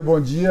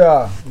Bom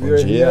dia. We Bom are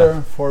dia.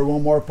 here for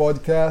one more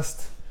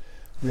podcast.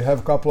 We have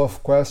a couple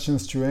of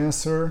questions to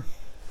answer.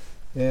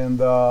 And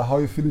how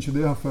are you feeling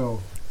today,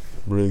 Rafael?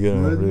 Really good,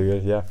 Good? really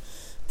good, yeah.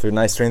 Took a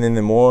nice training in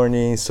the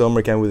morning,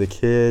 summer camp with the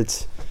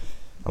kids.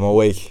 I'm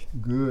awake.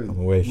 Good. I'm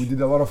awake. We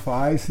did a lot of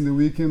ice in the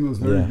weekend. It was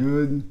very Yeah.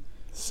 good.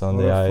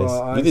 Sunday A lot of, ice.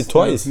 You ice did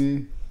twice.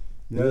 therapy.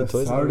 You did Yes,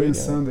 twice in a Saturday and week,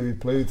 yeah. Sunday. We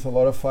played a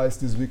lot of ice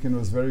this weekend. It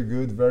was very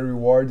good, very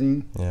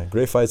rewarding. Yeah,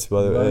 great fights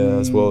by the way,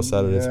 as well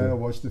Saturday Yeah, I too.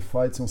 watched the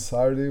fights on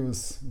Saturday. It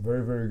was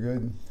very, very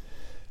good.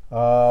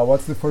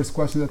 What's the first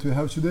question that we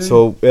have today?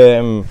 So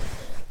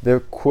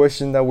the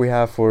question that we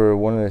have for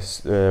one of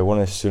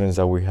the students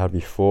that we had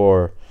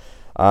before,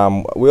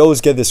 we always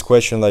get this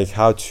question like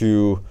how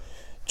to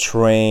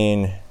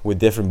train with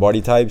different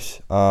body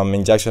types.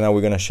 In Jackson now we're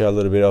gonna share a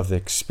little bit of the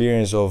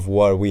experience of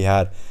what we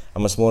had.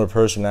 I'm a smaller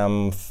person.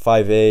 I'm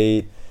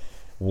 5'8",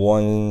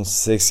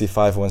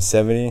 165,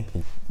 170,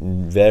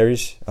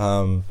 varies.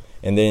 And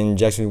then in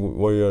Jackson,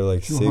 what you're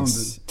like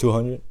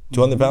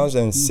 200 pounds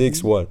and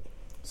six what?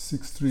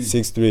 6'3".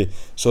 6'3".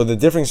 So the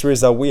different experience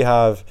that we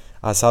have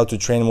as how to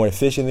train more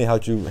efficiently, how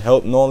to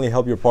help not only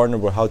help your partner,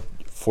 but how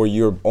for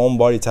your own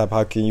body type,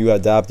 how can you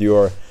adapt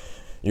your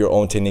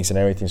own techniques and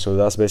everything. So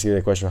that's basically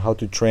the question: how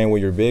to train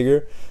when you're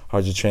bigger,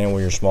 how to train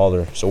when you're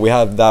smaller. So we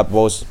have that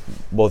both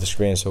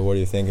experience. So what do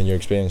you think in your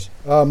experience?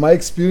 My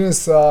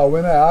experience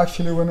when I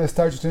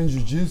started to train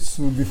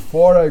jiu-jitsu,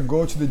 before I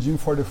go to the gym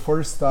for the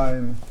first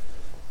time,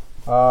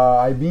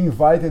 I've been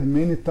invited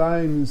many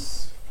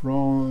times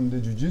from the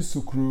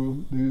jiu-jitsu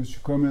crew. They used to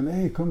come and,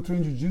 hey, come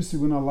train jiu-jitsu,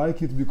 you're gonna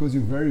like it because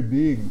you're very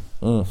big.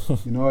 You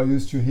know, I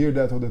used to hear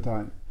that all the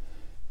time.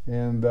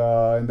 And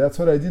that's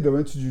what I did. I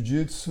went to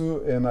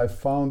jiu-jitsu and I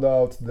found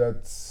out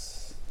that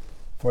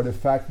for the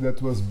fact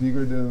that was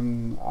bigger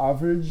than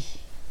average,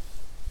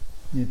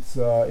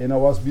 and I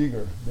was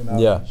bigger than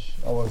average.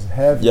 Yeah. I was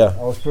heavy. Yeah.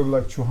 I was probably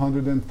like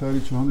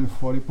 230,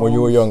 240 pounds. When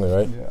you were younger,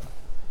 right? Yeah.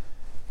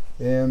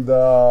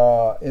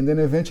 And then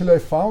eventually I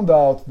found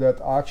out that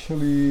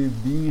actually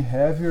being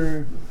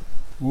heavier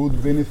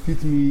would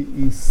benefit me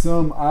in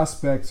some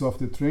aspects of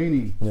the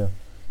training. Yeah.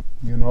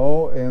 You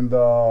know,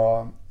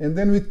 and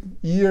then with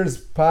years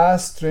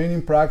past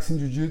training, practicing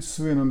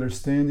jiu-jitsu and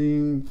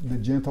understanding the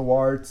gentle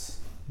arts,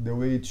 the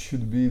way it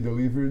should be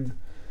delivered,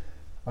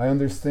 I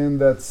understand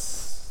that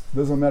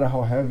doesn't matter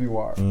how heavy you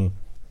are. You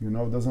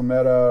know, doesn't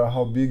matter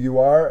how big you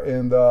are,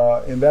 and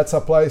that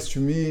applies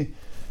to me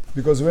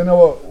because when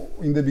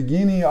in the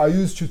beginning I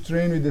used to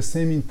train with the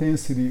same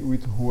intensity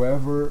with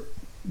whoever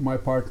my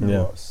partner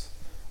was.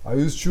 I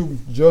used to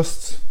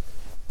just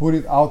put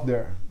it out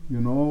there. You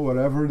know,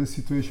 whatever the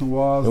situation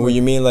was. And what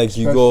you mean, like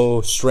you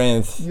go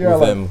strength with like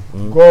them?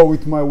 Go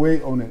with my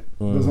weight on it.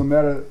 Doesn't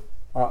matter.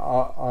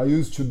 I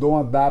used to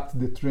don't adapt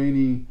the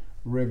training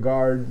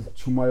regard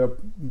to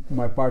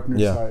my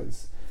partner's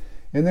size.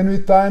 And then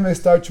with time, I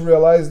start to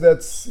realize that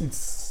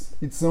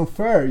it's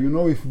unfair. You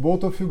know, if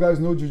both of you guys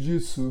know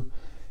jiu-jitsu,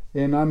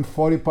 and I'm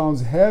 40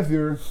 pounds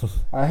heavier,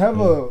 I have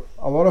a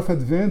lot of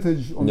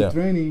advantage on the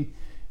training.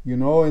 You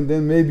know, and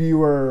then maybe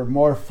you are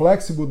more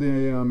flexible than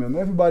I am, and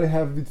everybody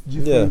have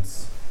different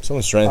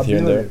some strength abilities. Here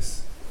and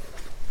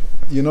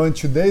there. You know, and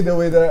today the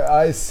way that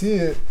I see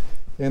it,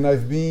 and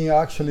I've been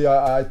actually,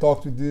 I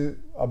talked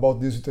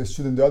about this with a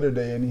student the other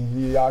day, and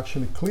he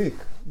actually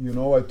clicked. You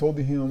know, I told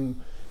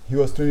him he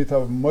was training with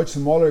a much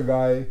smaller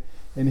guy,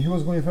 and he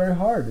was going very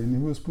hard, and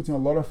he was putting a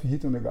lot of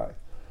heat on the guy.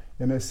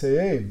 And I say,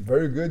 hey,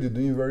 very good, you're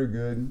doing very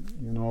good.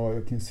 You know,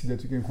 I can see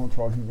that you can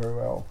control him very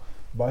well.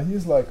 But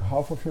he's like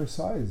half of your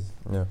size.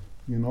 Yeah.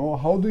 You know,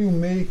 how do you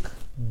make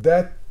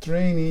that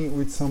training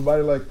with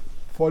somebody like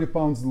 40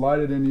 pounds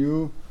lighter than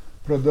you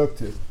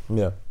productive?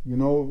 Yeah. You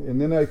know,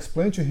 and then I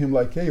explained to him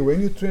like, hey,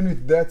 when you train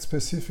with that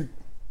specific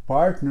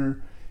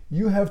partner,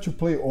 you have to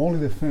play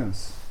only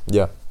defense.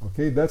 Yeah.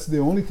 Okay, that's the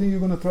only thing you're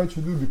gonna try to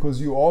do because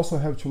you also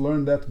have to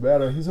learn that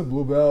better. He's a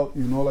blue belt,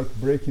 you know, like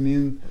breaking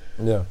in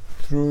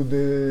through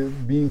the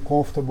being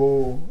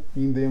comfortable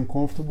in the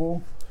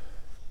uncomfortable.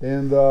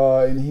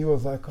 And he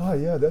was like, oh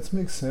yeah, that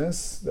makes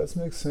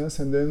sense.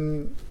 And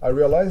then I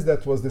realized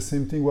that was the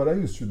same thing what I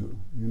used to do.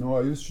 You know,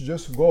 I used to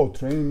just go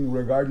train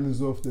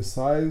regardless of the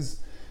size,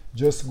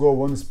 just go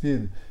one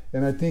speed.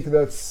 And I think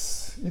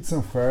it's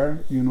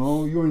unfair. You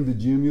know, you're in the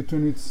gym, you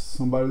train with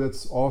somebody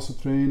that's also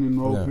trained and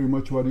know pretty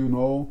much what you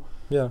know.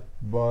 Yeah.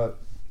 But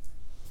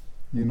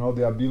you know,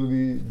 the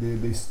ability,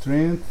 the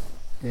strength,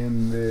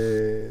 and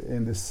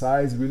the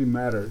size really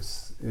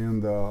matters.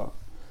 And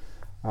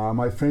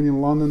my friend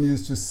in London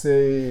used to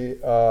say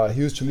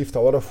he used to lift a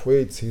lot of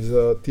weights. He's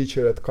a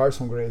teacher at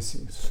Carson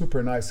Gracie,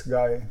 super nice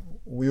guy,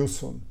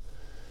 Wilson,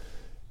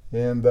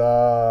 and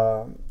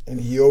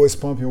he always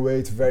pumping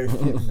weights, very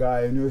fit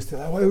guy. And he always say,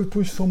 why you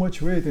push so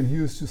much weight? And he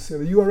used to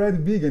say, you already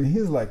big, and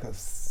he's like a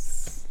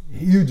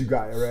huge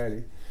guy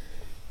already.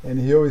 And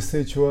he always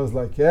say to us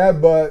like, yeah,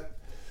 but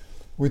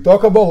we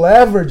talk about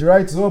leverage,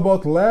 right? It's all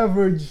about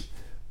leverage,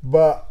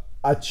 but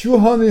a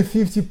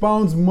 250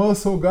 pounds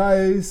muscle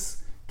guys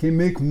can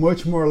make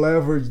much more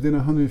leverage than a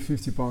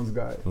 150 pounds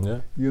guy.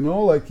 Yeah. You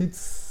know, like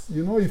it's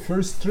you know, if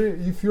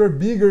you're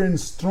bigger and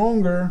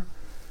stronger,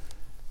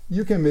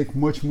 you can make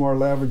much more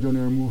leverage on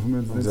your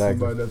movements than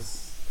somebody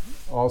that's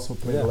also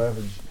playing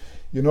leverage.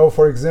 You know,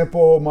 for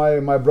example,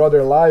 my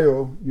brother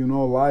Lyle, you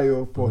know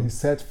Lyle, he's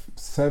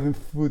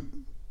 7'6".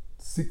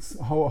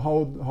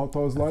 How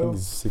tall is Lyle?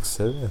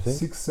 6'7", I think.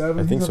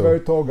 6'7". He's a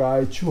very tall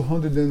guy,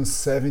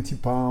 270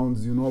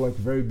 pounds. You know, like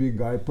very big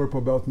guy,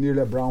 purple belt,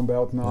 nearly a brown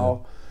belt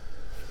now.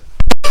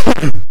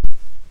 Yeah.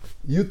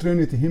 You train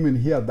with him and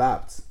he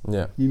adapts.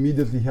 Yeah.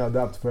 Immediately he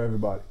adapts for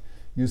everybody.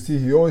 You see,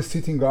 he always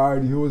sitting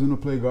guard. He always gonna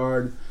play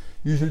guard.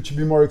 Usually to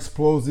be more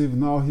explosive.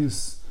 Now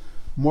he's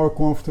more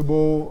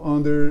comfortable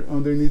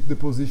underneath the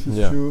positions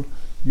too.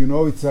 You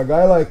know, it's a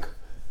guy like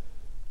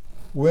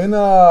when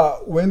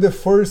the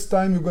first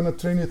time you're gonna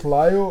train with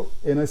Lyle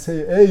and I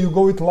say, hey, you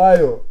go with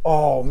Lyle.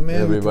 Oh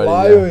man, everybody, with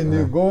Lyle, and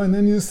you go and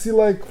then you see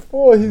like,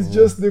 oh, he's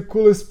just the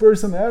coolest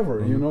person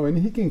ever, you know, and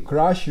he can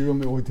crush you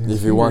with his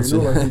finger, he wants you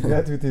know, like he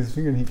gets with his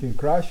finger and he can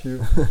crush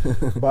you.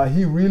 But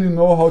he really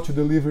know how to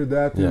deliver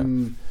that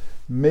and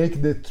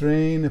make the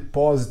train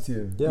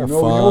positive. You know,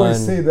 fun. We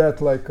always say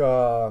that like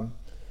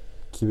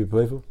keep it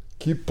playful.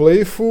 Keep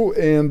playful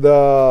and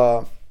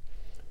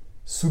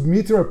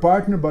submit your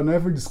partner, but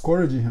never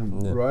discourage him,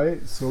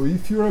 right? So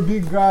if you're a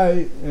big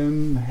guy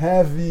and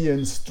heavy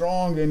and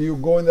strong, and you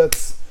go in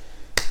that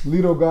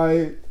little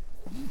guy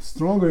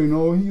stronger, you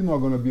know, you're not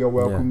gonna be a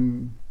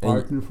welcome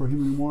partner for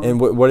him anymore. And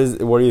what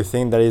do you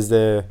think that is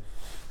the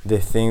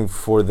thing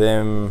for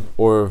them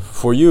or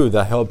for you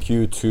that helped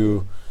you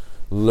to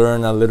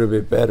learn a little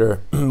bit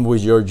better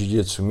with your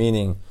jiu-jitsu?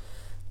 Meaning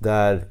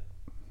that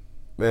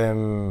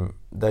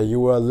that you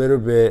were a little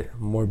bit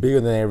more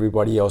bigger than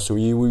everybody else, so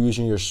you were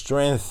using your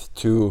strength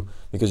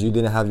because you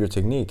didn't have your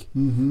technique.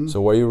 So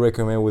what do you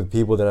recommend with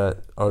people that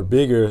are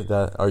bigger,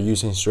 that are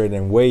using strength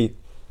and weight,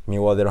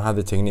 meanwhile they don't have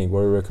the technique? What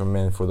do you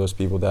recommend for those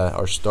people that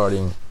are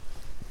starting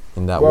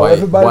in that white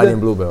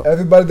and blue belt?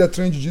 Everybody that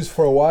trains jiu-jitsu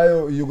for a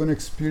while, you're going to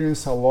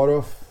experience a lot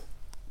of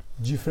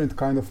different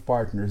kind of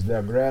partners. The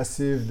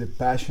aggressive, the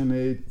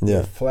passionate,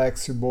 the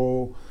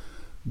flexible,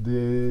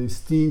 the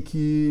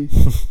stinky,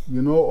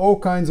 you know, all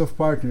kinds of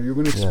partners. You're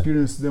going to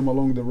experience them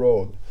along the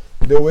road.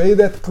 The way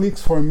that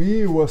clicks for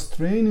me was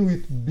training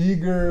with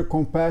bigger,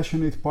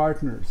 compassionate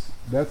partners.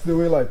 That's the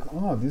way, like,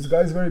 oh, this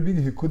guy's very big.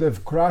 He could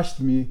have crushed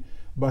me,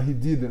 but he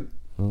didn't.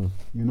 You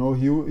know,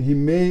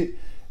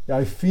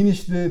 I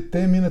finished the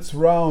 10 minutes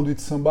round with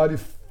somebody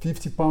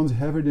 50 pounds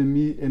heavier than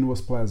me and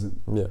was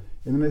pleasant. And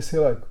then I say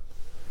like,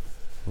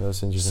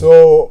 that's interesting.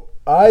 So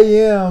I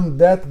am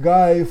that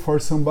guy for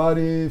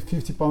somebody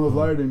 50 pounds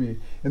lighter than me.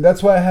 And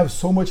that's why I have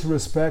so much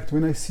respect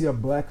when I see a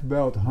black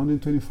belt,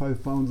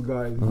 125 pounds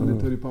guy,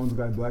 130 pounds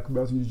guy, black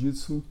belt in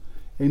jiu-jitsu,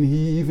 and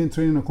he even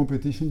trained in a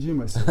competition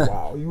gym. I said,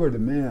 wow, you are the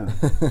man.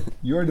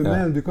 You are the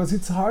man, because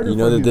it's harder for him.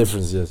 You know the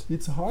difference, yes.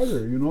 It's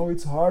harder, you know,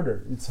 it's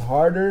harder. It's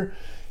harder.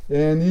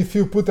 And if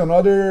you put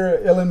another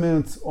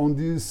element on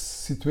this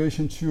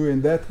situation too,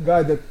 and that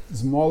guy, that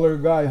smaller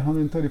guy,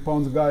 130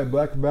 pounds guy,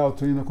 black belt,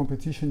 training in a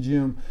competition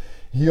gym,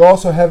 he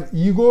also have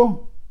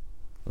ego.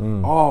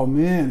 Oh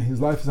man, his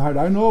life is hard.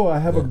 I know, I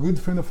have a good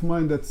friend of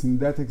mine that's in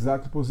that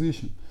exact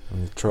position.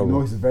 You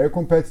know, he's a very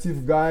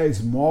competitive guy,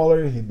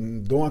 smaller, he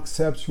don't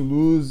accept to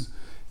lose.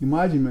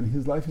 Imagine, man,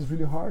 his life is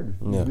really hard.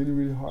 It's really,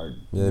 really hard.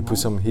 Yeah, they put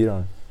some heat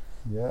on.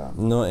 Yeah.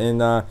 No, and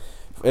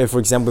for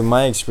example, in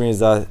my experience,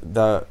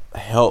 that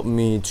helped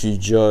me to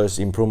just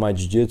improve my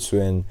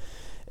jiu-jitsu,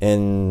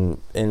 and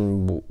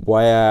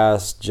why I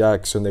asked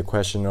Jackson the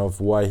question of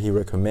why he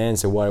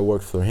recommends and why it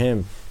worked for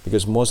him,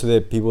 because most of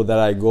the people that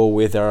I go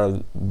with that are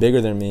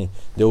bigger than me,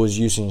 they was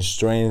using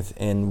strength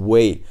and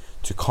weight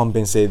to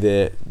compensate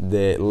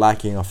the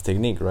lacking of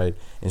technique, right?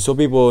 And so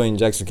people in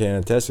Jackson can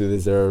attest to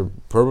this, they're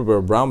purple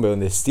belt, brown belt,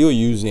 and they're still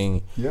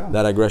using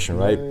that aggression,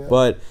 right?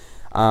 But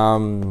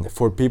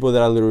for people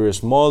that are a little bit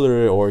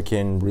smaller or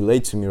can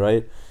relate to me,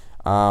 right?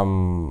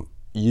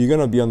 You're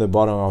gonna be on the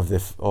bottom of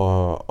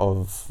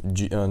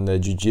the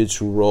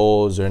jiu-jitsu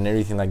rolls and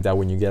everything like that.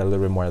 When you get a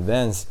little bit more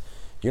advanced,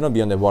 you're gonna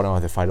be on the bottom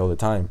of the fight all the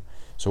time.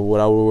 So what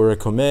I would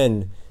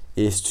recommend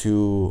is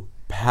to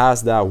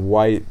pass that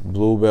white,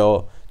 blue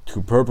belt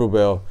to purple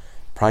belt,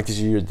 practice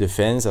your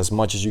defense as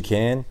much as you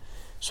can,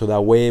 so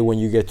that way when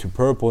you get to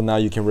purple, now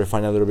you can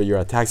refine a little bit your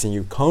attacks and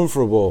you're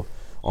comfortable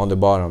on the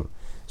bottom.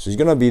 So it's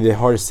gonna be the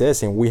hardest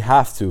test, and we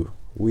have to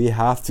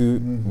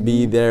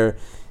be there.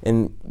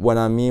 And what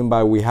I mean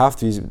by we have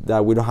to is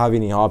that we don't have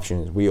any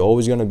options. We're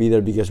always gonna be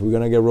there because we're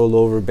gonna get rolled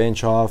over,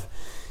 bench off,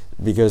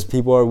 because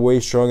people are way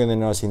stronger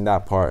than us in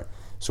that part.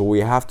 So we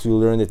have to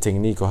learn the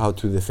technique of how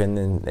to defend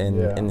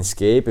and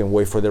escape and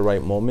wait for the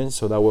right moment,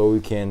 so that way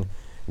we can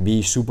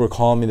be super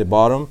calm in the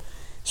bottom,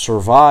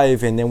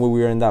 survive, and then when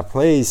we're in that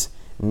place,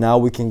 now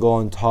we can go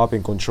on top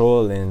and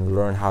control and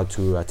learn how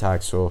to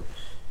attack. So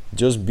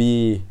just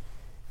be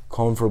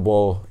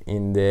comfortable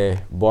in the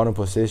bottom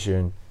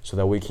position so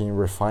that we can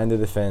refine the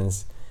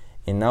defense,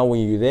 and now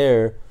when you're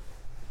there,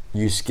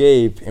 you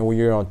escape, and when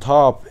you're on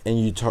top and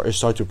you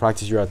start to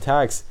practice your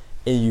attacks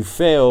and you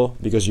fail,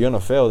 because you're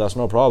gonna fail, that's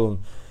no problem.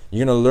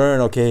 You're gonna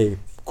learn, okay,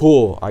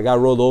 cool, I got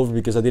rolled over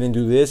because I didn't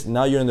do this.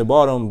 Now you're in the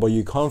bottom, but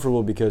you're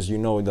comfortable because you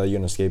know that you're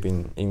gonna escape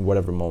in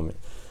whatever moment.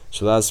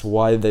 So that's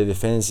why the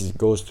defense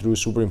goes through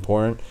super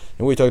important.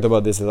 And we talked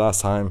about this the last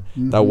time,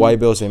 that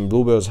white belts and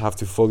blue belts have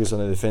to focus on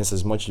the defense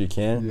as much as you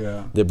can.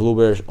 Yeah. The blue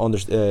belt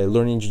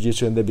learning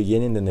jiu-jitsu in the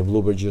beginning, then the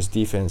blue belt just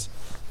defense,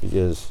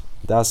 because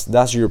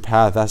that's your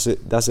path. That's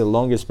the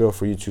longest belt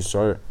for you to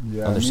start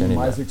understanding.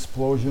 Minimize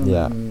explosion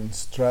and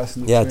stress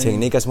in the training.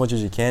 Technique as much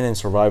as you can and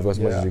survive as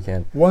much as you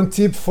can. One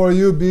tip for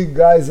you big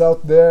guys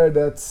out there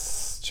that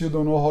still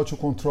don't know how to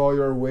control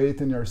your weight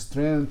and your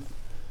strength.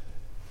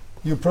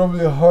 You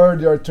probably heard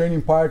your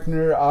training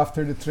partner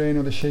after the training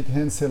on the shake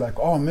hands say like,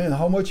 "Oh man,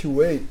 how much you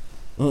weigh?"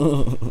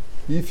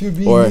 If you've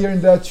been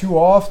hearing that too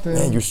often,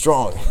 man, you're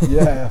strong.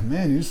 Yeah,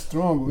 man, you're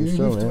strong. You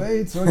lift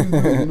weights, what you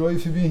do? You know,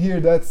 if you've been here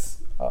that's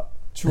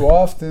too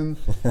often,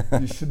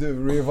 you should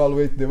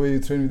reevaluate the way you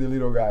train with the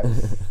little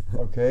guys.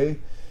 Okay,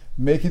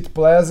 make it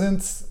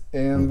pleasant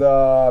and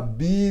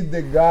be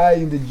the guy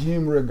in the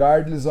gym,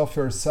 regardless of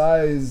your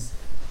size,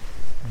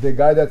 the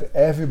guy that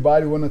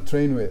everybody wanna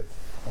train with.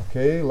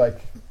 Okay,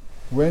 like.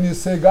 When you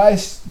say,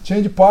 guys,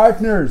 change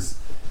partners,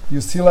 you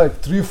see like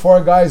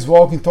 3-4 guys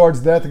walking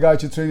towards that guy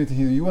to train with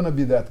him. You want to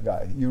be that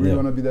guy. You really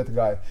want to be that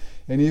guy.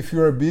 And if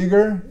you're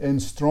bigger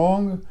and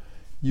strong,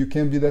 you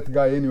can be that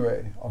guy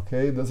anyway.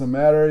 Okay, it doesn't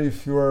matter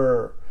if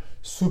you're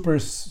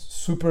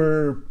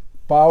super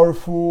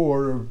powerful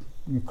or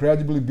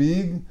incredibly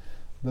big.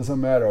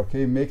 Doesn't matter.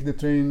 Okay, make the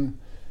training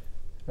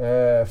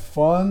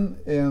fun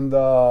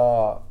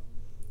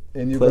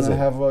and you're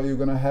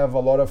gonna have a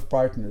lot of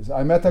partners.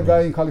 I met a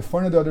guy in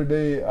California the other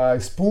day,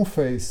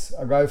 Spoonface,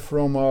 a guy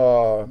from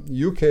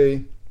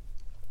UK,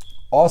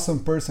 awesome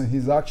person. He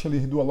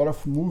do a lot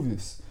of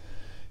movies.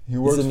 He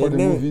works for the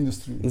movie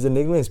industry. Is the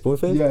nickname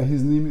Spoonface? Yeah,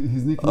 his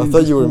nickname. I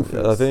think you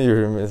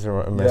were messing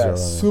around. Yeah,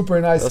 super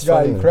nice That's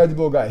guy, funny,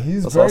 incredible guy.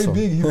 He's That's very awesome.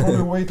 Big. He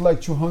probably weighed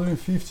like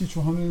 250,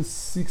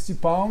 260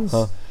 pounds.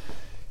 Huh.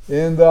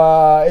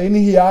 And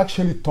he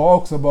actually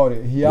talks about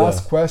it. He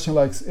asks questions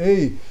like,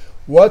 "Hey,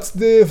 what's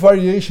the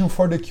variation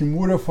for the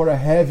Kimura for a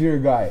heavier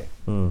guy?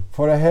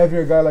 For a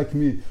heavier guy like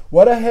me?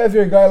 What a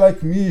heavier guy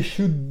like me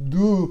should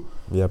do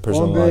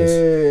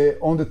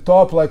on the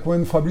top, like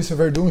when Fabricio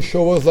Verdun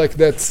shows us like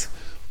that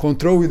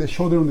control with the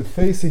shoulder on the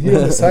face here,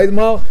 the side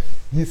mount."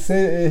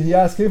 He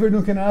asked, "Hey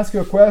Verdun, can I ask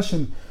you a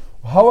question?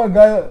 How a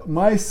guy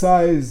my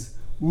size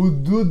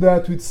would do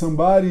that with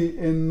somebody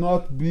and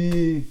not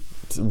be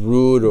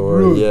rude,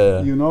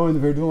 you know?" And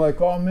Verdun like,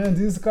 "Oh man,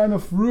 this is kind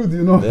of rude,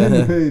 you know."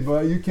 Anyway,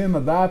 but you can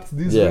adapt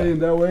this way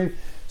and that way.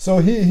 So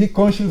he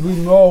consciously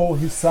know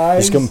his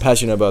size. He's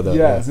compassionate about that.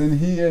 Yes, and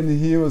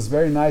he was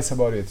very nice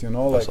about it, you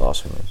know. That's like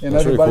awesome. Man. And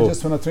That's everybody really cool.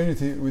 just wanna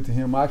train with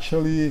him.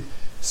 Actually,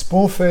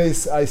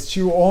 Spoonface, I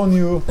still own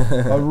you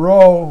a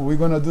row. We're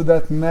gonna do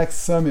that next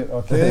summit,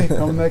 okay?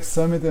 Come next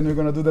summit and we're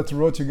gonna do that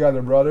row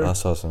together, brother.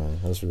 That's awesome, man.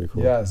 That's really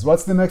cool. Yes.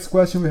 What's the next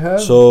question we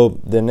have? So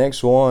the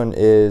next one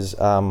is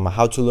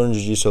how to learn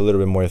jiu-jitsu a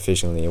little bit more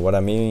efficiently. What I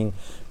mean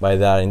by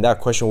that, in that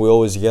question we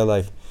always get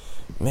like,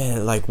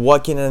 man, like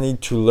what can I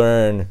need to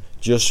learn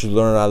just to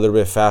learn a little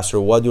bit faster?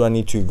 What do I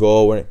need to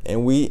go?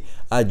 And we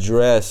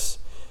address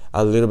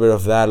a little bit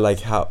of that,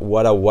 like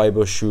what a white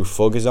belt should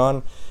focus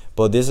on.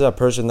 But this is a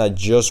person that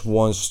just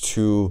wants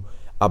to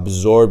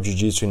absorb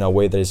jiu-jitsu in a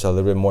way that is a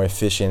little bit more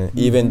efficient,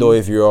 even though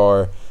if you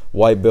are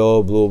white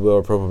belt, blue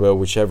belt, purple belt,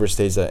 whichever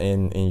stays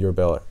in your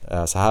belt.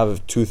 So I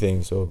have two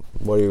things. So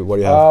what do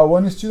you have?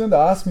 One student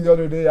asked me the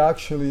other day,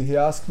 actually, he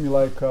asked me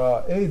like,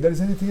 "Hey,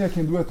 there's anything I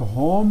can do at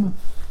home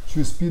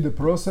to speed the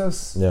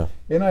process?" Yeah.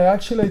 And I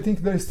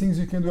think there's things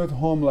you can do at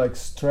home, like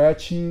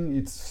stretching.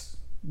 It's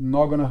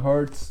not gonna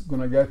hurt. It's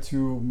gonna get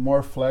you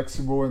more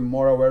flexible and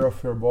more aware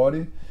of your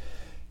body.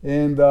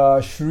 And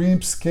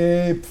shrimp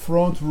escape,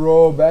 front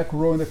row, back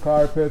row in the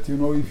carpet. You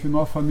know, if you're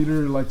not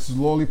familiar, like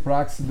slowly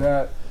practice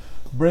that.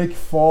 Break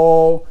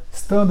fall,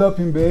 stand up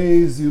in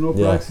base, you know,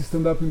 practice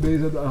stand up in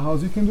base at the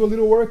house. You can do a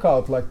little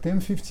workout, like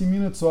 10-15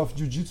 minutes of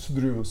jiu-jitsu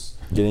drills.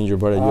 Getting your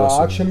body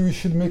actually, we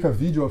should make a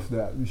video of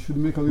that. We should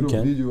make a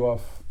little video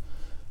of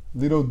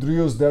little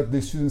drills that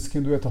the students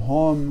can do at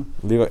home.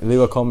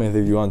 Leave a comment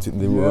if you want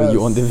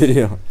you want the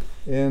video.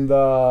 And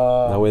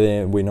that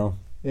way we know.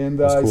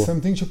 And it's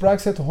something to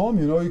practice at home,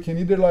 you know. You can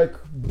either like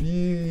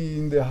be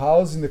in the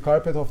house, in the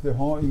carpet of the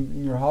home,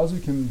 in your house.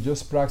 You can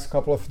just practice a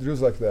couple of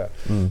drills like that.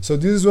 So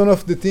this is one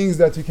of the things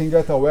that you can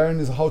get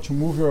awareness how to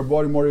move your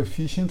body more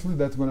efficiently.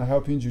 That's going to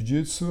help you in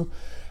jiu-jitsu.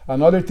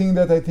 Another thing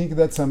that I think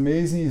that's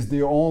amazing is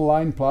the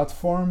online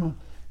platform.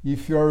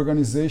 If your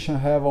organization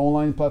have an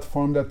online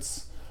platform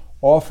that's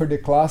offer the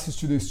classes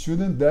to the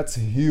student, that's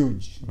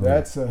huge.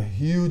 That's a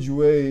huge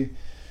way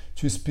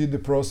to speed the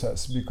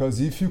process,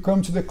 because if you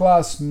come to the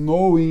class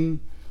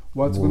knowing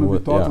what's going to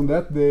be taught on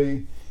that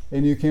day,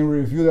 and you can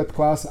review that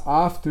class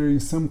after in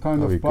some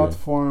kind of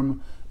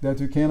platform that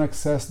you can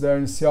access there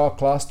and see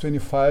class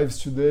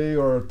 25s today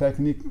or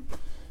technique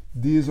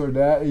this or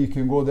that, you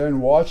can go there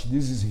and watch.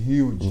 This is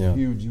huge.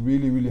 Huge,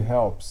 really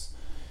helps.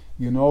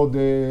 You know,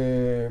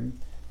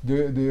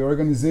 the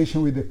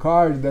organization with the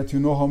card, that you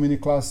know how many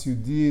classes you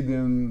did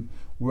and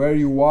where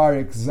you are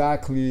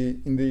exactly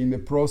in the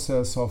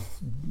process of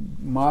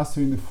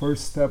mastering the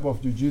first step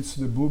of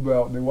jiu-jitsu, the blue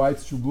belt, the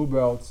whites to blue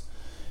belts.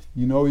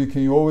 You know, you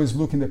can always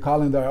look in the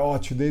calendar, oh,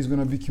 today's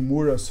gonna be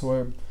Kimura,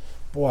 so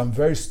I'm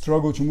very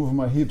struggle to move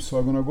my hips, so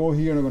I'm gonna go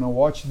here and I'm gonna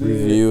watch the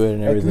review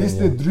and everything, at least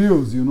the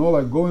drills, you know,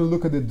 like go and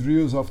look at the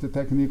drills of the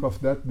technique of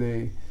that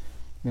day,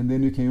 and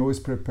then you can always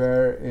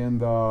prepare and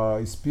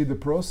speed the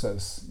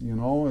process, you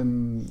know,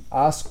 and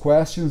ask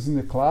questions in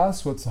the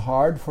class. What's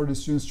hard for the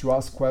students to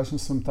ask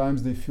questions,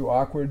 sometimes they feel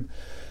awkward,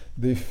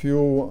 they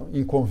feel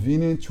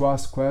inconvenient to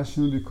ask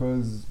questions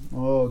because,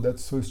 oh,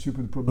 that's so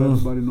stupid, probably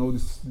everybody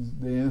knows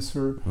the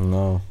answer.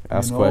 No,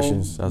 ask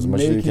questions as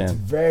much as you can. Make it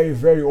very,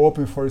 very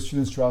open for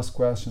students to ask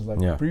questions,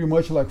 like pretty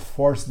much like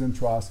force them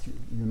to ask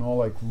you know,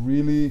 like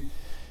really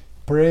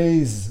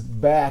praise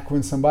back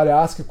when somebody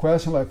asks a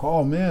question, like,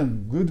 oh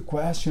man, good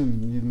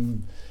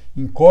question.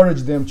 You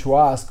encourage them to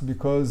ask,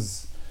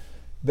 because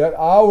that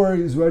hour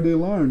is where they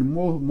learn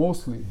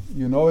mostly,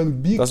 you know,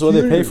 and be That's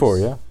curious. what they pay for,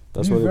 yeah.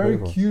 That's be what they very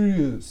pay for.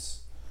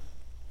 curious.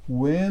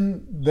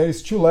 When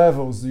there's two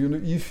levels, you know,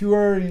 if you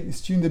are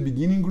still in the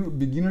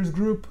beginners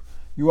group,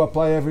 you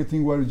apply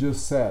everything what you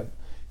just said.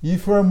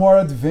 If you're more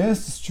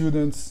advanced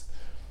students,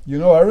 you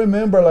know, I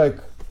remember like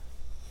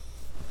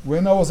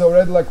when I was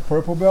already like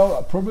purple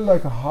belt, probably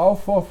like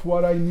half of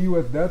what I knew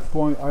at that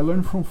point, I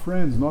learned from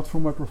friends, not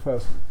from my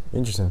professor.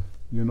 Interesting.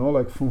 You know,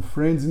 like from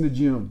friends in the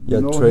gym. Yeah,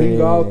 you know, training,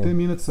 hang out 10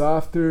 minutes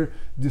after,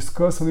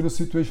 discuss a little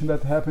situation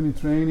that happened in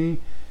training,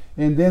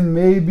 and then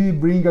maybe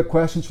bring a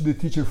question to the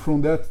teacher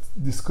from that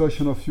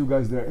discussion of you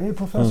guys there. Hey,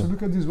 professor,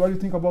 look at this. What do you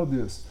think about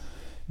this?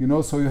 You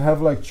know, so you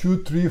have like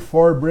 2, 3,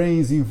 4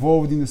 brains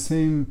involved in the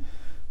same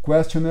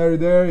questionnaire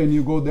there, and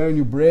you go there and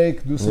you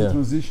break, do some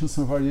transitions,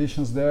 some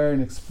variations there,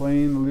 and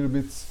explain a little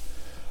bit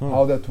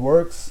how that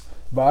works.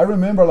 But I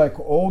remember like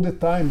all the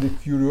time the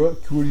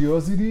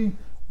curiosity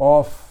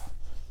of,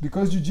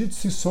 because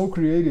jiu-jitsu is so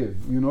creative,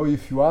 you know,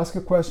 if you ask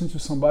a question to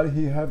somebody,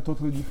 he have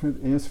totally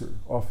different answer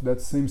of that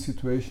same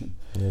situation.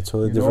 Yeah,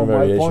 totally you different know,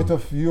 variation. My point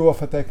of view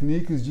of a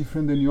technique is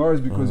different than yours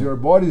because your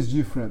body is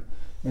different.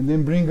 And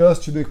then bring us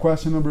to the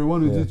question number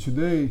 1 we did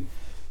today.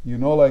 You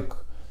know, like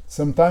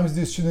sometimes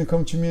the student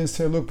come to me and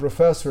say, look,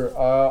 professor,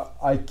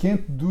 I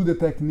can't do the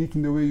technique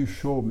in the way you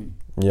show me.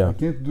 Yeah. I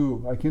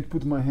can't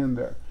put my hand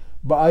there.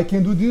 But I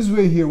can do this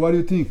way here. What do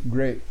you think?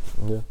 Great.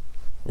 Yeah.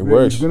 It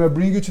works. It's gonna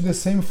bring you to the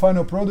same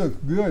final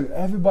product. Good.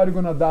 Everybody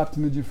gonna adapt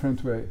in a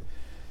different way.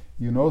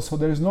 You know, so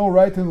there's no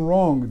right and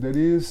wrong. There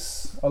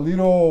is a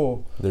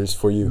little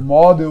for you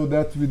model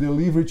that we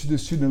deliver to the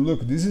student.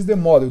 Look, this is the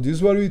model. This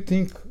is what we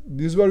think.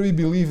 This is what we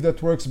believe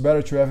that works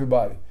better to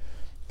everybody.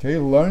 Okay,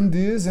 learn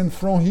this, and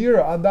from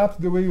here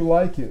adapt the way you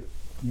like it.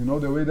 You know,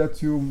 the way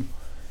that you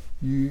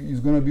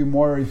is gonna be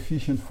more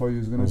efficient for you.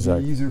 It's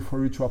gonna be easier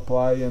for you to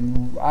apply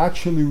and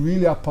actually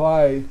really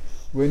apply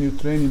when you're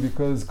training.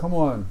 Because come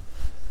on.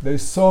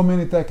 There's so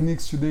many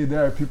techniques today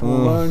there. People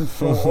learn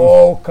from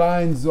all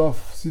kinds of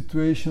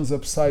situations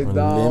upside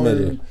down.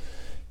 And,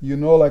 you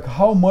know, like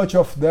how much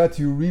of that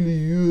you really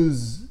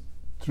use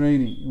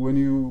training when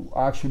you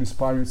actually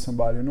spar with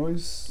somebody. You know,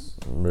 it's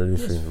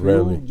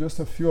just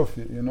a few of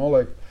it. You know,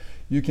 like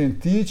you can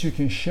teach, you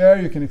can share,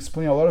 you can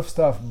explain a lot of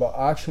stuff. But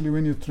actually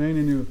when you train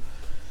and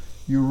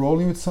you're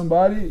rolling with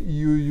somebody,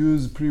 you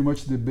use pretty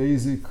much the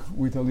basic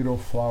with a little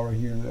flower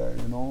here and there.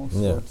 You know,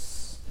 so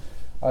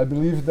I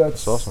believe that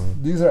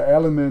awesome. These are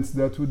elements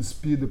that would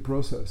speed the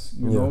process.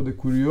 You know, the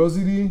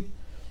curiosity.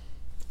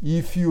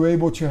 If you're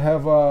able to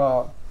have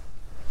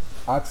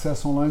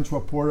access online to a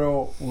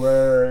portal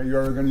where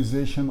your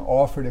organization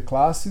offer the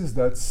classes,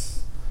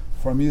 that's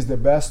for me is the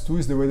best tool.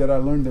 Is the way that I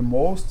learn the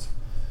most.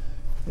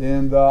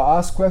 And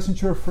ask questions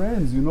to your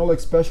friends. You know, like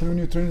especially when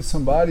you train with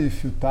somebody,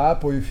 if you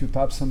tap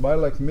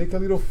somebody, like make a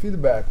little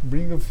feedback,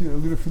 bring a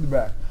little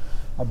feedback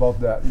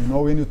about that. You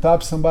know, when you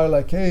tap somebody,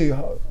 like, hey.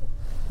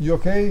 You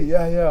okay?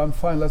 Yeah, I'm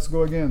fine. Let's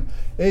go again.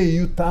 Hey,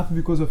 you tap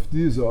because of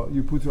this, or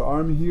you put your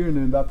arm here and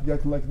end up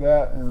getting like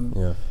that. And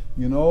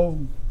you know,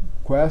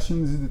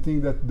 questions is the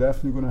thing that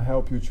definitely gonna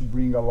help you to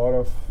bring a lot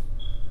of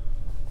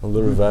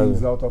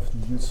things out of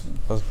jiu-jitsu.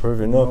 That's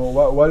perfect. You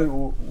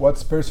know,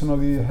 what's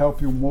personally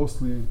helped you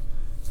mostly?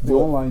 The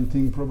online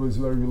thing probably is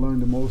where you learn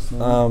the most.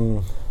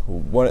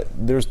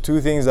 There's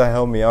 2 things that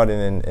helped me out,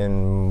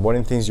 and one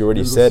of the things you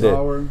already said it.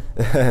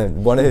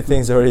 One of the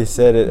things I already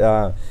said it.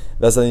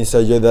 That's an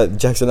inside joke that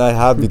Jackson and I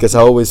have because I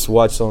always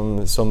watch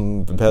some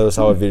Pedro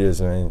Sauer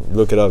videos. I mean,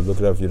 look it up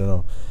if you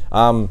don't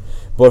know.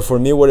 But for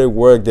me, what it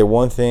worked, the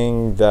one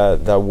thing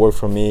that worked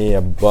for me a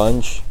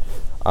bunch,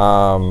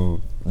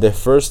 the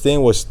first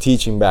thing was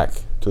teaching back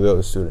to the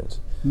other students.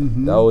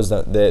 That was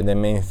the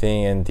main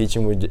thing, and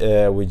teaching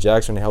with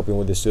Jackson, helping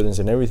with the students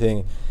and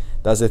everything.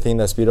 That's the thing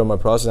that speed up my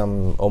process.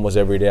 I'm almost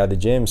every day at the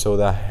gym, so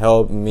that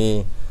helped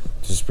me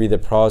to speed the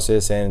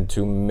process and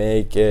to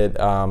make it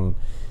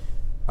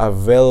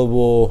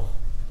available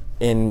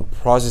in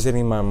processing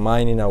in my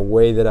mind in a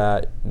way that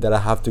I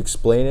have to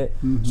explain it.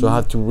 So I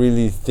have to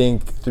really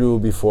think through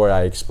before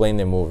I explain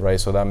the move, right?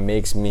 So that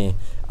makes me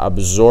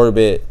absorb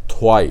it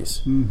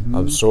twice.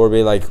 Absorb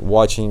it, like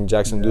watching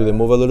Jackson do the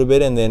move a little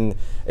bit, and then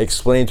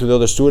explain to the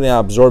other student,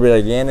 absorb it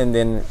again, and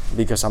then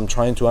because I'm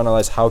trying to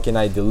analyze how can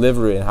I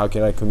deliver it and how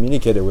can I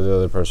communicate it with the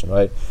other person,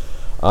 right?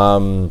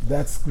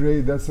 That's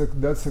great. That's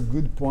a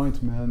good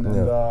point, man.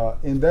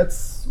 And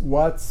that's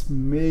what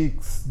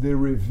makes the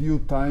review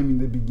time in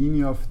the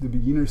beginning of the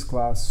beginner's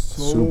class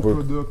so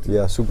productive.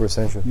 Yeah, super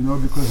essential. You know,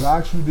 because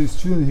actually the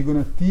student, he's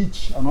gonna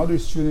teach another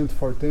student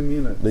for 10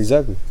 minutes.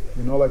 Exactly.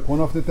 You know, like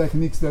one of the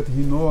techniques that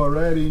he know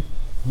already,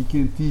 he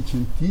can teach.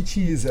 And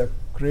teaching is a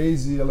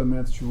crazy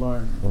element to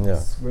learn.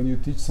 When you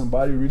teach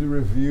somebody, really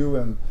review,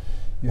 and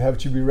you have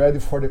to be ready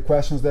for the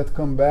questions that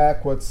come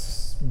back,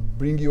 what's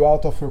bring you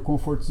out of your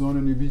comfort zone,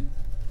 and you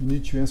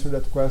need to answer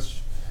that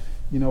question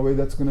in a way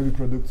that's going to be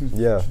productive.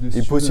 Yeah,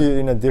 it puts you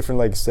in a different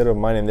like state of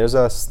mind. And there's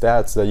a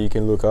stats that you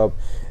can look up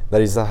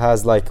that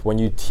has like when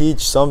you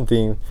teach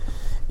something,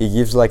 it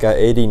gives like a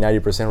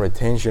 80-90%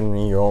 retention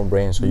in your own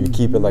brain, so you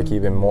keep it like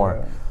even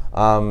more.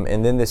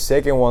 And then the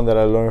second one that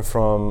I learned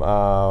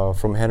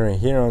from Henry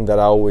and Hiron that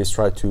I always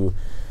try to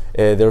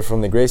they're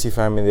from the Gracie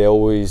family. They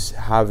always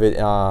have it.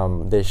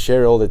 They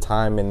share it all the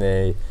time, and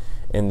they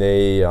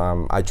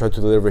I try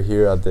to deliver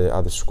here at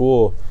the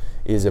school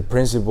is a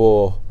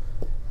principle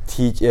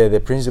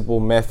the principle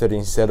method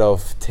instead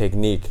of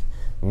technique,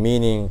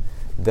 meaning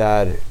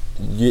that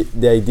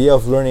the idea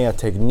of learning a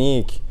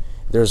technique,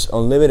 there's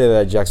unlimited,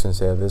 that Jackson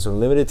said, there's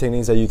unlimited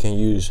techniques that you can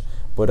use,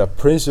 but a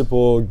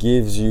principle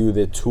gives you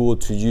the tool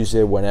to use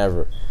it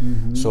whenever.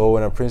 So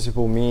when a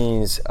principle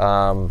means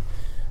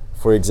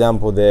for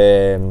example,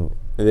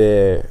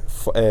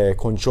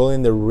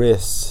 controlling the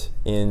wrists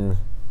in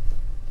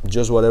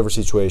just whatever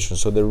situation.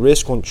 So the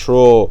wrist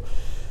control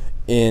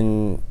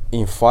in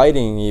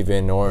fighting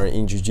even, or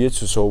in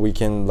jiu-jitsu, so we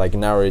can like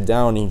narrow it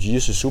down. In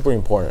jiu-jitsu, super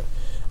important.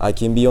 I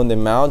can be on the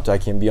mount, I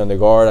can be on the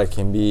guard, I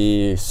can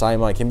be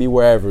Simon, I can be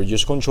wherever.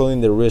 Just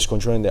controlling the wrist,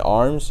 controlling the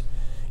arms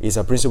is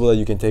a principle that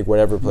you can take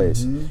whatever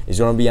place. It's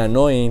gonna be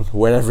annoying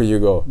wherever you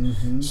go.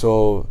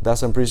 So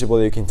that's a principle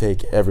that you can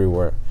take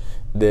everywhere.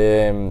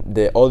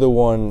 The other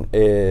one,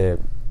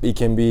 it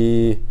can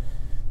be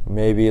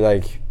maybe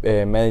like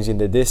managing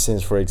the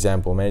distance, for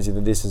example. Managing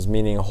the distance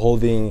meaning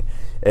holding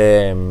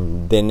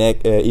the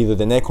neck, either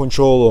the neck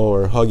control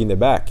or hugging the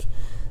back.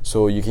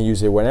 So you can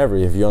use it whenever.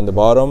 If you're on the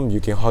bottom, you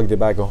can hug the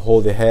back and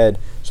hold the head,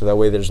 so that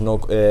way there's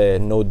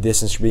no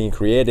distance being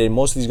created.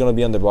 Mostly it's gonna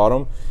be on the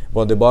bottom,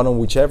 but the bottom,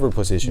 whichever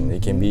position.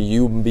 It can be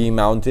you being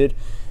mounted,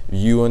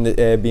 you on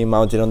the being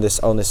mounted on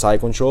the side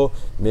control,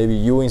 maybe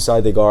you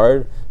inside the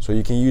guard. So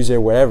you can use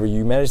it wherever.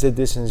 You manage the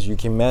distance, you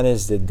can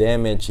manage the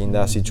damage in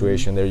that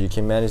situation there, you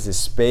can manage the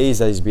space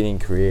that is being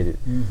created.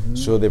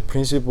 So the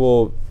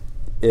principle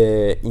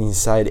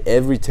inside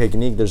every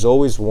technique, there's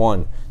always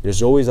one.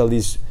 There's always at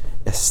least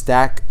a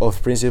stack of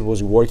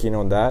principles working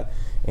on that,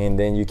 and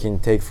then you can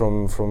take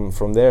from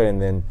there, and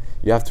then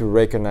you have to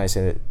recognize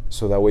it,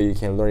 so that way you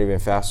can learn even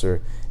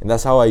faster. And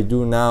that's how I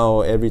do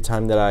now. Every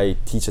time that I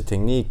teach a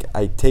technique,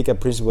 I take a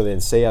principle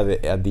and say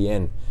at the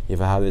end, if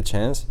I have the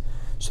chance,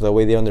 so that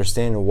way they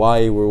understand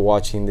why we're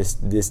watching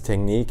this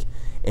technique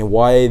and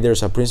why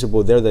there's a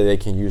principle there that they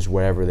can use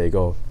wherever they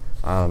go.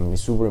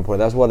 It's super important.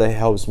 That's what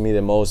helps me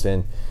the most.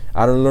 And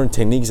I don't learn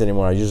techniques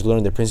anymore. I just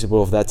learn the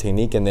principle of that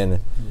technique, and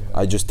then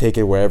I just take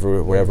it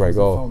wherever I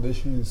go.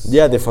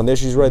 The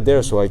foundation is right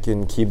there, so I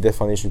can keep the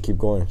foundation, keep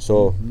going.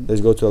 So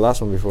let's go to the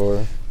last one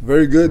before.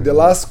 Very good. The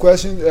last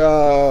question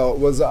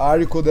was an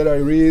article that I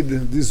read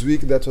this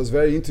week that was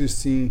very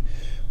interesting.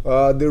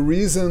 The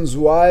reasons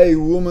why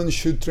women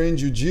should train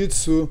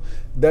jiu-jitsu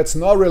that's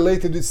not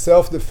related with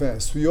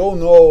self-defense. We all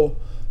know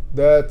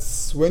that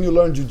when you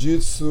learn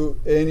jiu-jitsu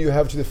and you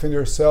have to defend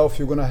yourself,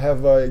 you're gonna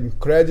have an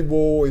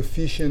incredible,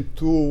 efficient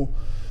tool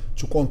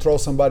to control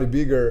somebody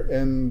bigger,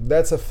 and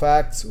that's a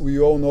fact. We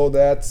all know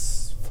that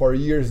for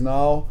years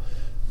now,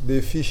 the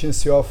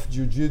efficiency of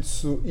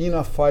jiu-jitsu in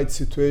a fight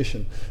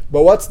situation.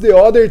 But what's the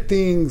other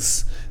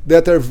things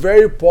that are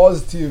very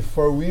positive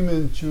for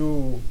women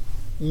to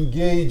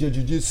engage a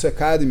jiu-jitsu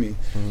academy?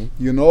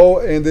 You know,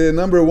 and the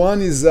number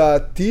one is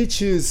it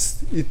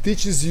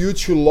teaches you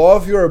to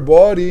love your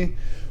body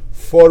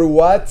for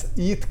what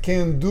it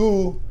can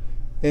do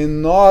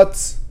and not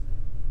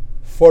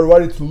for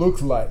what it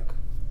looks like.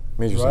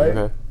 Right?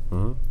 Okay.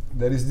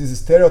 There is this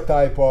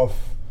stereotype of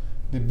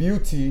the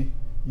beauty,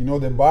 you know,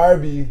 the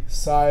Barbie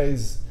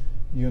size,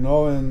 you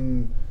know,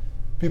 and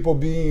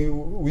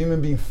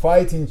women being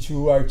fighting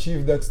to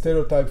achieve that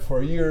stereotype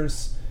for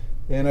years.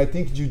 And I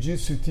think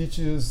jiu-jitsu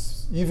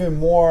teaches even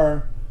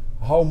more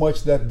how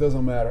much that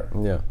doesn't matter.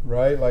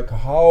 Right? Like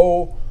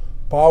how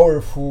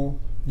powerful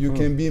you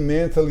can be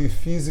mentally,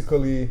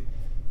 physically,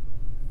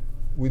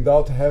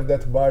 without have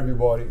that Barbie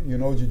body. You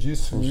know,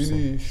 jiu-jitsu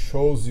really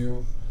shows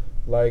you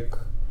like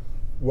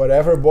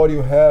whatever body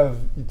you have,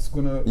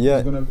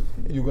 you're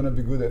gonna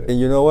be good at it. And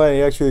you know what?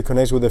 It actually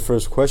connects with the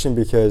first question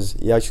because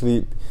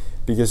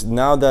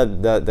now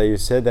that you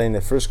said that in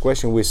the first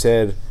question we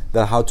said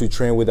that how to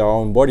train with our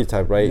own body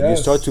type, right? Yes.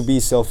 You start to be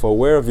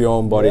self-aware of your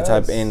own body Yes.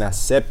 type and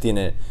accepting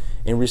it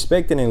and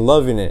respecting and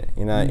loving it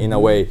in a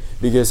way.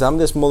 Because I'm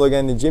the smaller guy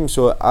in the gym,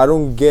 so I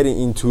don't get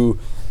into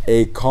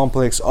a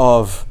complex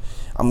of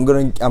I'm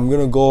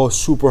gonna go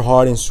super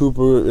hard and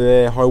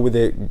super hard with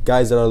the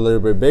guys that are a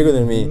little bit bigger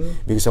than me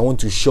because I want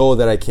to show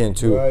that I can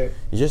too. Right.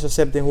 You're just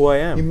accepting who I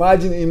am.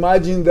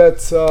 Imagine that.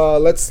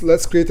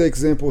 Let's create an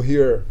example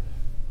here.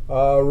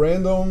 A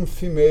random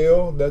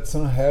female that's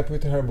unhappy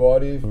with her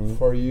body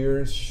for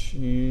years.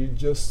 She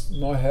just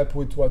not happy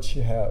with what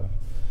she have,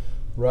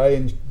 right?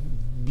 And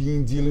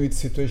dealing with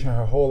situation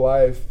her whole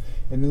life.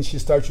 And then she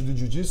starts to do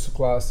jiu-jitsu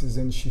classes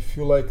and she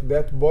feel like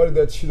that body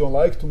that she don't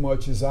like too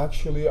much is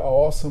actually an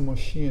awesome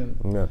machine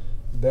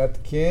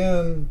that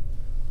can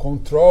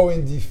control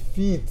and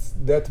defeat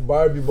that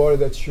Barbie body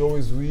that she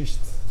always wished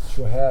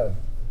to have,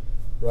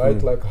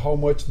 right? Like how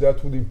much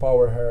that would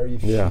empower her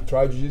if she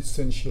try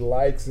jiu-jitsu and she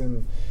likes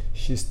and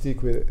she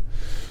stick with it.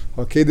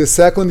 Okay, the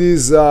second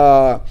is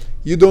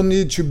you don't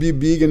need to be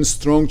big and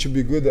strong to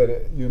be good at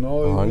it. You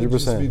know, 100%. We've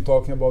just been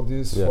talking about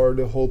this for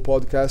the whole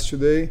podcast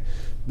today.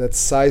 That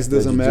size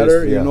doesn't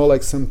matter. You know,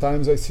 like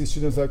sometimes I see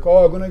students like,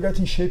 oh, I'm gonna get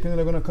in shape and then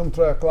I'm gonna come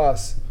try a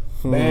class.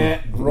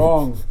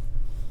 Wrong.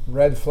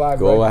 Red flag.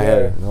 Go right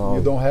ahead. there. No.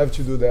 You don't have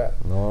to do that.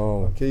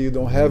 No. Okay, you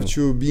don't have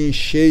to be in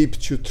shape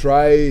to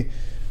try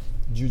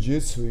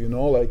jiu-jitsu. You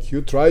know, like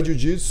you try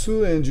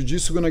jiu-jitsu and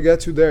jiu-jitsu gonna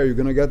get you there. You're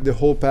gonna get the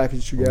whole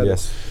package together.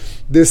 Yes.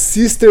 The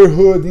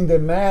sisterhood in the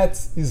mat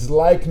is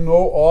like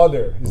no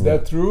other. Is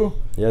that true?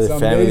 Yeah, it's the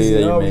family amazing.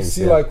 that you We make,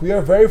 see like we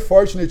are very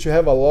fortunate to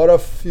have a lot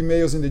of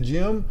females in the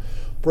gym,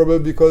 probably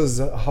because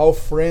how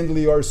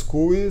friendly our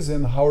school is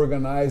and how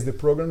organized the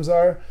programs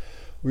are.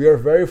 We are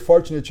very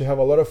fortunate to have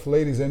a lot of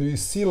ladies, and we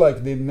see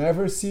like they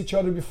never see each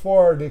other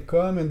before. They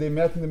come and they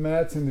met in the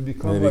mats and they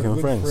become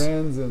good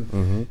friends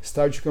and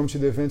start to come to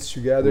the events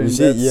together.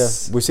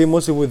 We see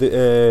mostly with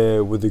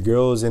the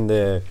girls in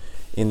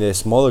the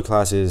smaller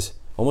classes.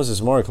 Almost the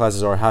smaller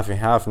classes are half and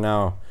half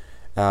now.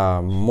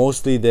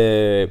 Mostly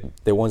the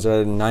ones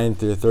that are 9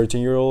 to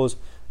 13-year-olds.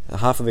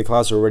 Half of the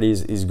class already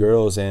is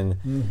girls, and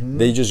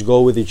they just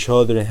go with each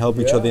other and help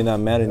each other in that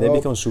matter, and they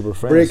become super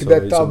friends. Break so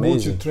that it's taboo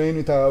amazing. to train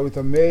with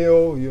a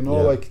male, you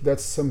know, like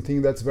that's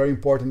something that's very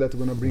important that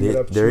we're gonna bring it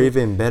up. They're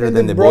even better and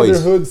than the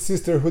brotherhood, boys.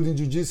 sisterhood in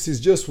jiu-jitsu is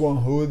just one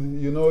hood.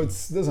 You know, it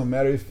doesn't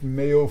matter if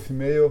male,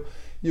 female.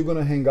 You're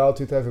gonna hang out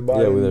with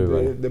everybody. Yeah, with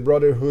everybody. The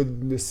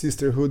brotherhood, the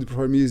sisterhood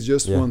for me is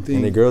just one thing.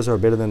 And the girls are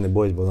better than the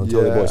boys, but don't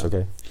tell the boys,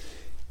 okay?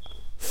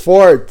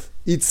 Fourth,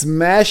 it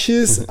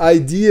smashes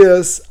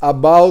ideas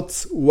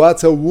about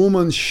what a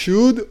woman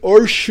should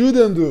or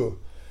shouldn't do.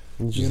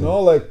 You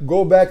know, like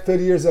go back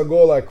 30 years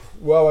ago, like,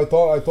 well, I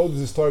told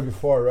this story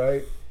before,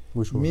 right?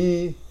 Which one?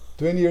 Me,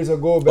 20 years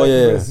ago, back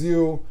in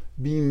Brazil,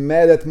 being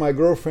mad at my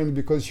girlfriend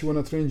because she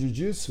wanna train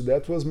jiu-jitsu.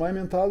 That was my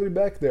mentality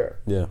back there.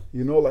 Yeah.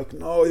 You know, like,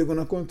 no, you're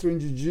gonna come train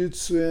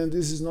jiu-jitsu and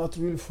this is not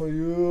really for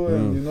you.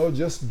 And, you know,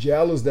 just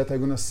jealous that I'm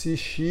gonna see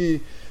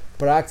she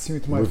practicing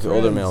with my friends. With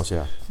other males,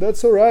 yeah.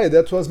 That's all right.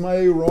 That was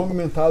my wrong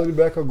mentality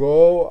back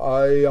ago.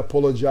 I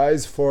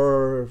apologize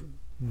for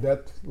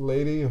that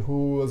lady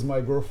who was my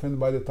girlfriend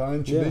by the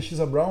time. Today she's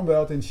a brown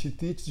belt and she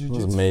teaches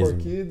jiu-jitsu for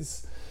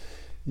kids.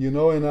 You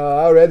know, and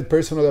I already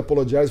personally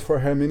apologized for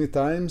her many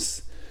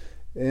times.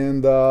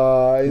 And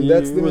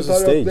that's the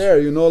mentality up there.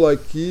 You know, like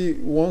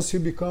once you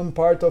become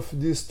part of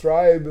this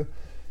tribe,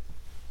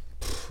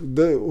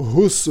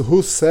 who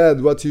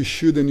said what you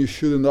should and you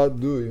should not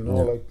do? You know,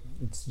 like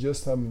it's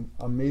just an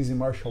amazing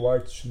martial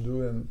art to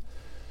do, and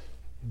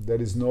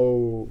there is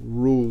no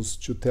rules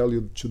to tell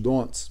you to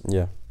don't.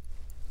 Yeah.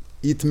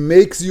 It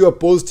makes you a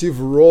positive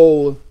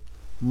role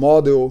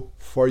model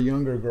for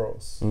younger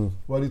girls.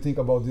 What do you think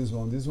about this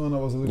one? This one I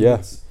was a little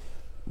bit...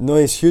 No,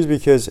 it's huge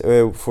because,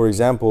 for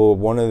example,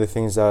 one of the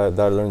things that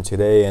I learned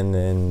today, and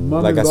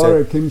Mom like and I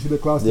daughter said, came to the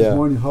class this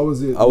morning. How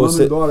was it? Mom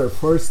and daughter,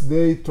 first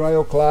day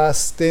trial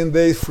class, 10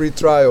 days free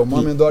trial.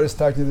 Mom and daughter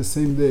starting the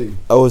same day.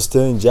 I was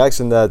telling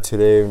Jackson that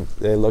today.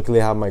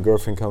 Luckily, I have my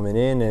girlfriend coming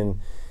in,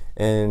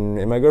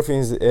 and my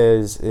girlfriend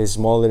is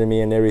smaller than me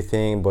and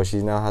everything, but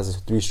she now has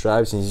 3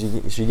 stripes, and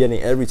she's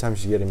getting every time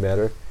she's getting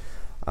better.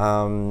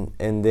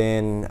 And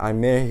then I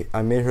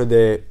made her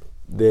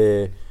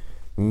the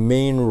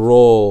main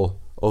role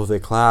of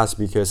the class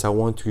because I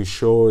want to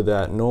show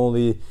that not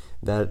only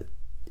that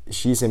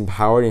she's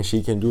empowered and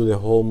she can do the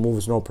whole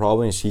moves no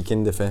problem and she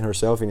can defend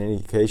herself in any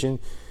occasion,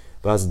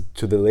 but as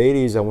to the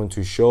ladies I want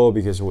to show,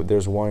 because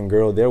there's one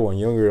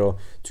young girl,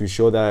 to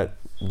show that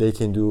they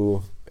can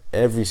do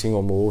every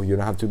single move. You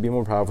don't have to be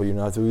more powerful, you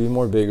don't have to be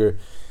more bigger.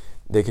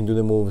 They can do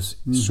the moves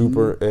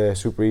super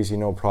easy,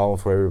 no problem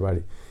for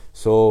everybody.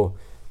 So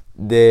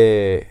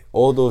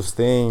all those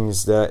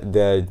things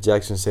that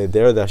Jackson said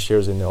there that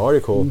shares in the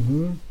article,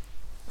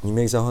 it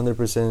makes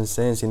 100%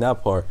 sense in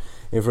that part.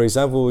 And for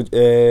example,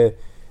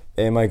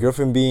 my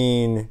girlfriend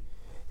being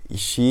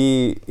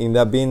she in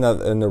that being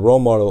a role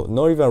model,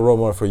 not even a role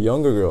model for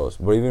younger girls,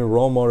 but even a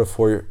role model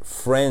for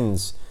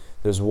friends.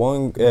 There's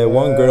one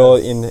girl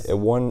in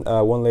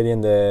one lady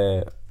in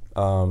the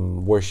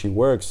where she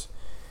works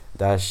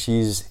that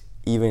she's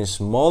even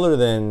smaller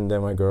than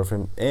my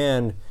girlfriend,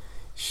 and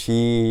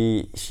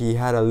she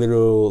had a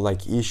little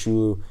like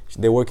issue.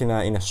 They work in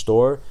a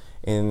store,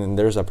 and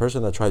there's a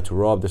person that tried to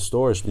rob the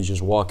store. So they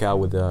just walk out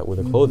with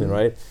the clothing,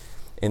 right?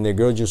 And the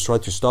girl just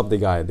tried to stop the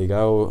guy. The guy,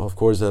 of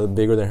course,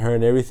 bigger than her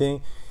and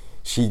everything.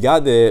 She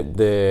got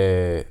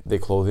the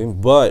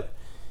clothing, but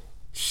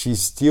she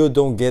still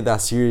don't get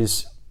that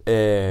serious.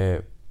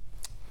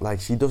 Like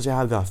she doesn't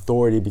have the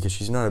authority because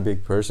she's not a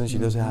big person. She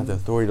doesn't have the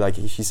authority. Like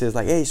she says,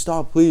 like, "Hey,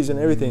 stop, please," and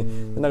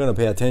everything. They're not gonna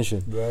pay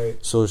attention. Right.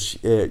 So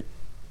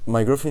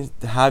my girlfriend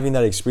having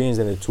that experience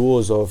and the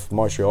tools of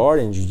martial art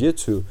and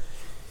jiu-jitsu,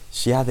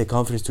 she had the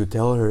confidence to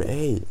tell her,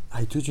 "Hey,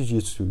 I do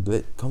jiu-jitsu.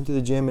 Come to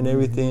the gym and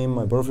everything.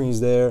 My boyfriend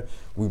is there.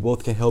 We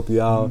both can help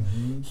you out.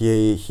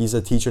 He's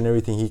a teacher and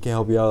everything. He can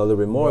help you out a little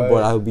bit more,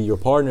 but I'll be your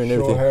partner and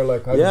everything." Show her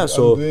like, I'm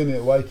doing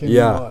it. Why can't you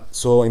not?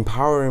 So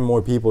empowering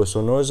more people.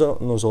 So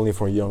not only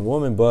for young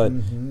women, but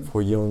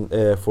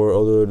for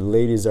other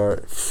ladies that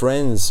are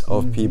friends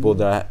of people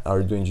that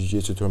are doing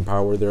jiu-jitsu to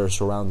empower their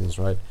surroundings,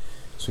 right?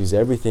 So it's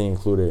everything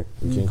included.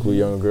 You can include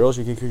younger girls.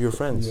 You can include your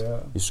friends.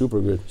 Yeah. It's super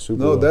good.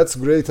 That's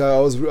great. I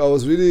was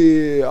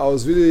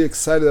really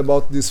excited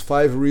about these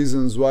 5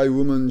 reasons why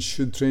women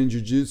should train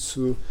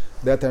jiu-jitsu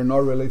that are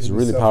not related to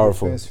really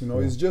powerful. You know,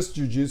 it's just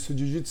jiu-jitsu.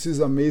 Jiu-jitsu is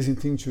an amazing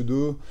thing to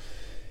do.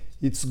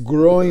 It's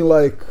growing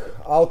like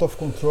out of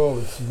control.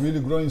 It's really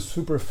growing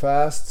super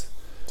fast.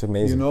 It's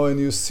amazing. You know, and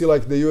you see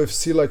like the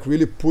UFC like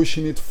really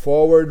pushing it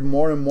forward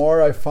more and more.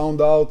 I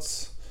found out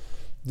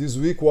this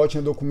week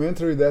watching a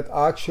documentary that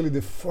actually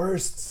the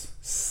first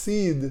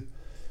seed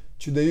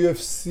to the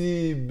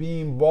UFC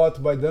being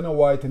bought by Dana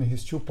White and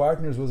his 2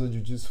 partners was a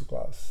jiu-jitsu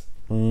class.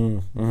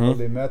 So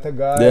they met a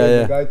guy,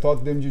 the guy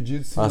taught them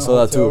jiu-jitsu in a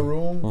hotel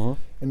room,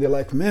 and they're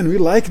like, "Man, we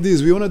like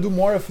this, we want to do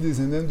more of this,"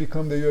 and then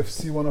become the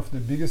UFC one of the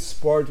biggest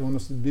sport, one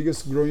of the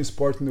biggest growing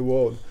sport in the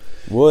world.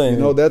 Well, you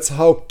know, that's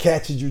how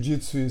catchy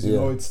jiu-jitsu is. You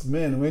know, it's,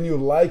 man, when you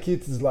like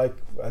it, it's like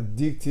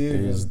addictive.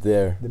 It's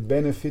there. The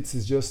benefits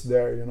is just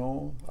there, you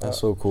know. That's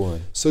so cool,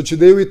 man. So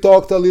today we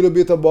talked a little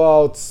bit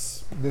about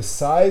the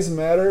size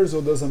matters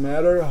or doesn't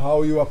matter,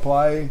 how you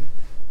apply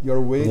your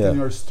weight and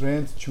your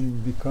strength to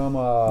become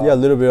a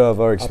little bit of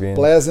our experience.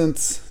 A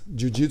pleasant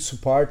jiu-jitsu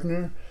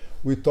partner.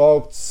 We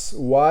talked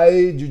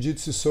why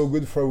jiu-jitsu is so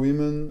good for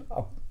women,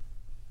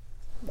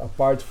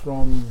 apart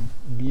from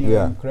being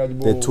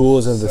incredible, the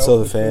tools and the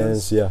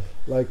self-defense,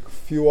 like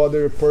few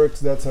other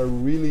perks that are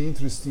really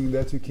interesting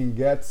that you can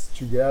get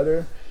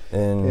together.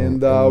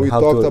 And we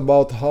talked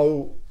about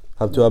how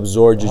to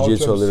absorb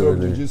jiu-jitsu a little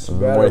bit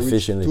more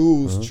efficiently, which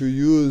tools to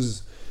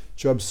use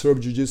to absorb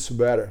jiu-jitsu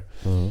better.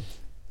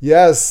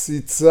 Yes,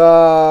 it's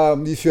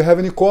if you have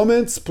any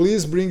comments,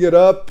 please bring it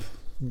up.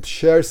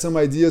 Share some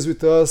ideas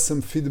with us. Some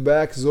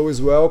feedback is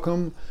always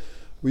welcome.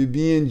 We've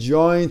been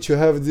enjoying to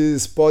have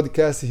this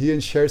podcast here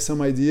and share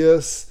some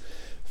ideas.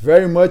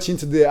 Very much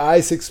into the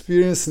ice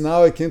experience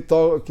now. I can't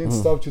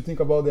stop to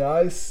think about the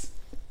ice.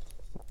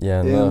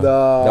 Yeah, and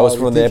that was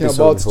from the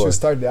episode about before. To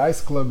start the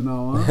ice club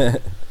now, huh?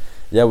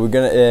 Yeah, we're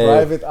gonna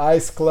private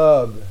ice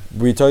club.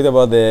 We talked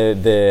about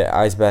the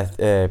ice bath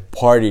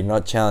party,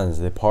 not challenge.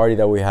 The party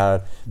that we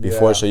had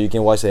before, so you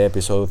can watch the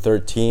episode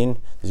 13.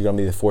 This is gonna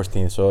be the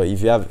 14th. So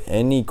if you have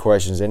any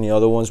questions, any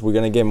other ones, we're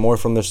gonna get more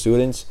from the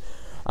students.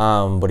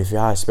 But if you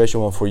have a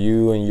special one for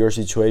you and your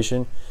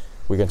situation,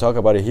 we can talk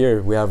about it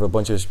here. We have a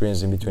bunch of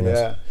experience in between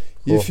us.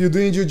 Cool. If you're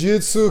doing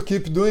jiu-jitsu,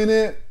 keep doing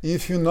it.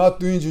 If you're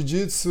not doing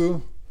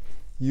jiu-jitsu,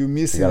 you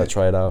missing it. You gotta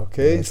try it out.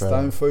 Okay, it's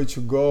time for you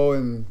to go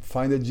and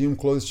find a gym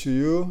close to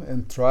you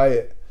and try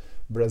it.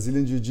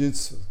 Brazilian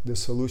Jiu-Jitsu, the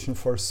solution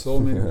for so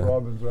many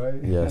problems, right?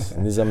 Yes,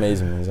 and it's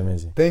amazing. It's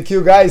amazing. Thank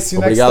you, guys. See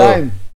you next time.